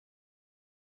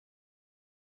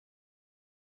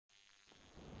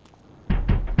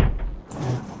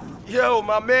Yo,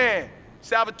 my man.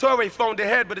 Salvatore phoned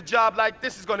ahead, but a job like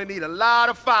this is gonna need a lot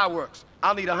of fireworks.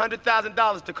 I'll need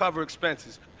 $100,000 to cover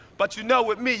expenses. But you know,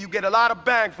 with me, you get a lot of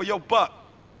bang for your buck.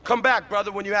 Come back,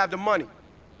 brother, when you have the money.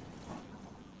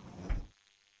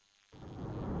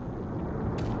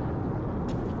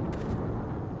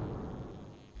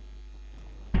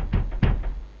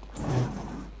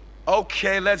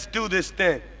 Okay, let's do this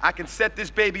then. I can set this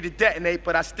baby to detonate,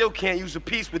 but I still can't use a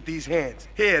piece with these hands.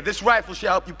 Here, this rifle should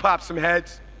help you pop some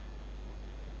heads.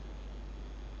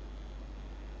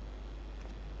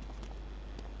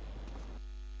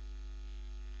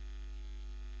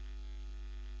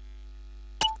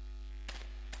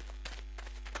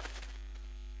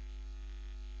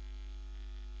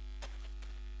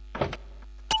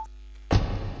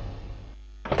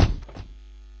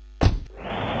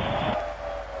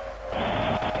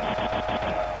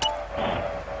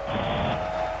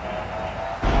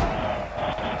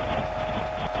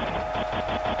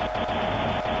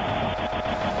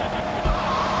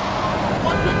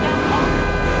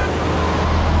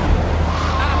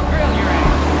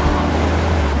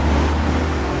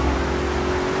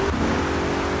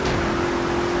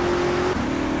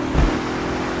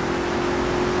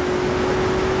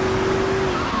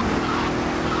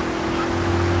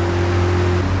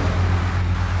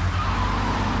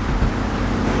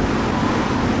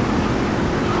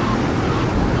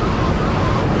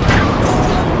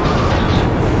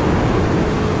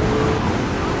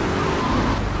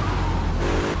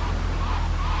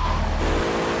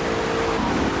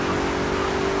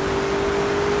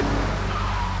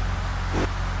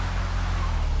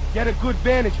 Get a good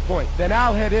vantage point, then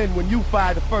I'll head in when you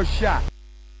fire the first shot.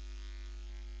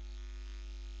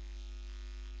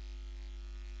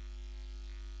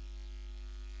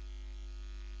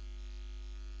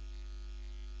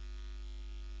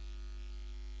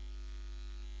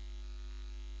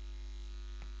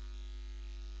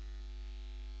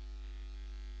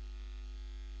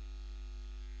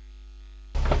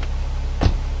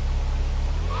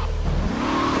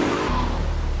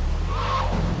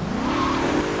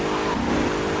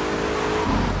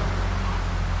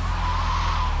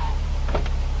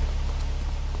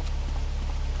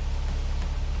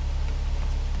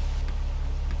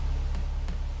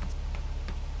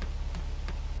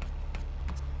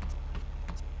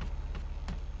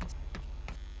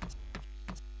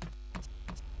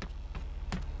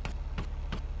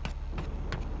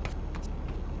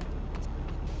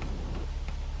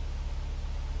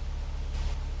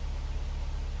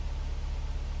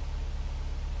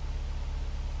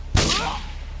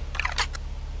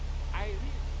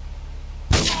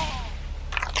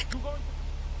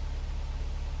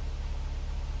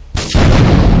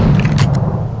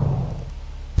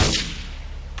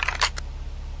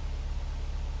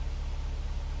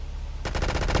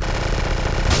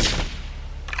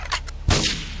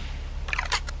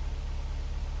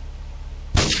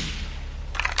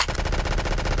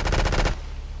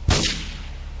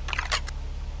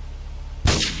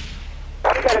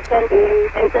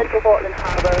 In Central Portland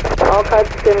Harbour. All cars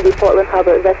vicinity Portland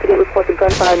Harbour. Investigate reported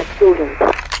gunfire and explosions.